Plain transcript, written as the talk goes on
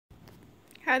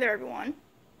Hi there, everyone.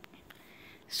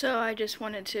 So I just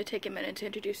wanted to take a minute to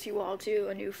introduce you all to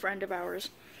a new friend of ours.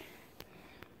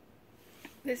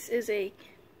 This is a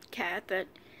cat that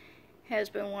has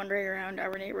been wandering around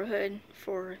our neighborhood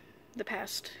for the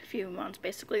past few months,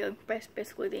 basically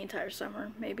the entire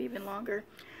summer, maybe even longer.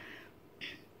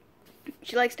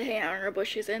 She likes to hang out in our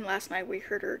bushes, and last night we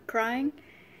heard her crying,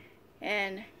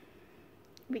 and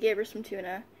we gave her some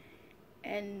tuna,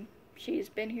 and she's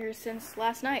been here since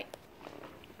last night.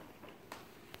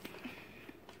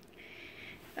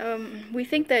 We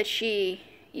think that she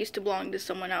used to belong to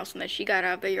someone else and that she got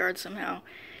out of the yard somehow,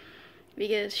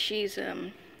 because she's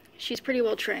pretty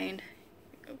well trained.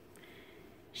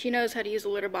 She knows how to use a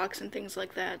litter box and things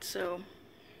like that, so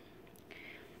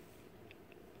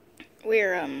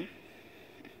we're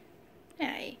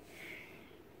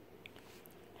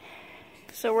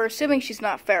so we're assuming she's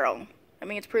not feral. I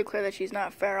mean, it's pretty clear that she's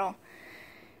not feral.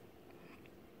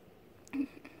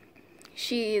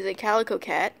 She is a calico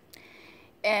cat,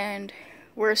 and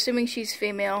we're assuming she's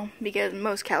female because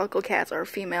most calico cats are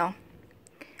female.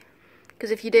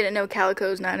 Because if you didn't know,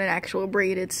 calico is not an actual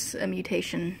breed, it's a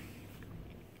mutation.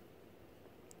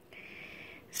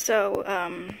 So,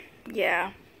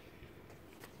 yeah.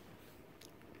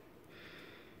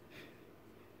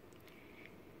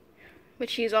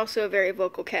 But she's also a very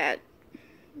vocal cat.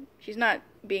 She's not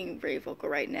being very vocal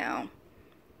right now,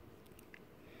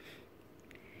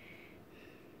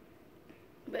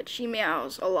 but she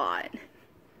meows a lot.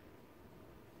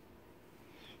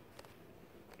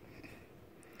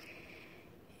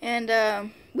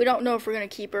 And we don't know if we're gonna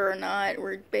keep her or not.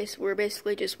 We're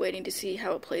basically just waiting to see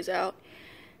how it plays out.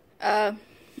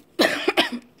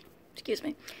 Excuse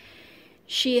me.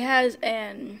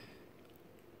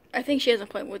 I think she has an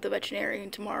appointment with the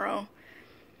veterinarian tomorrow,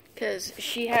 because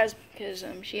she has been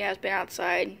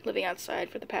living outside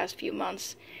for the past few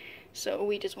months. So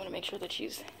we just want to make sure that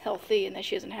she's healthy and that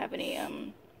she doesn't have any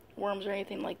worms or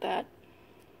anything like that.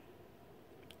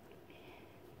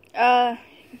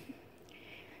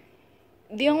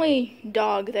 The only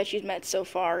dog that she's met so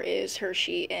far is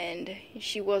Hershey, and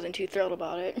she wasn't too thrilled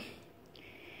about it.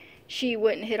 She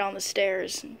wouldn't hit on the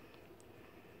stairs.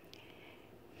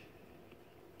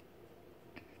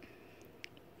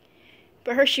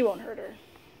 But Hershey won't hurt her.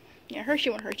 Yeah, Hershey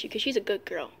won't hurt you because she's a good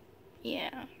girl.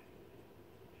 Yeah.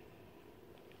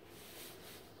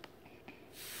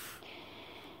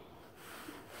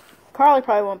 Carly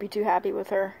probably won't be too happy with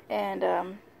her, and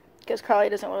because Carly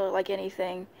doesn't really like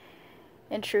anything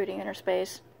intruding in her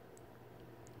space.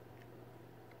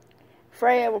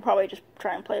 Freya will probably just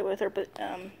try and play with her, but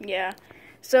yeah.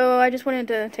 So I just wanted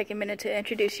to take a minute to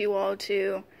introduce you all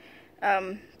to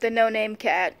the no-name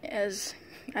cat, as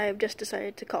I have just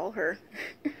decided to call her.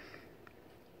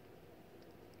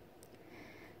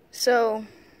 So,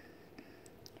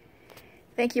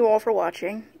 thank you all for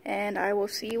watching, and I will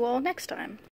see you all next time.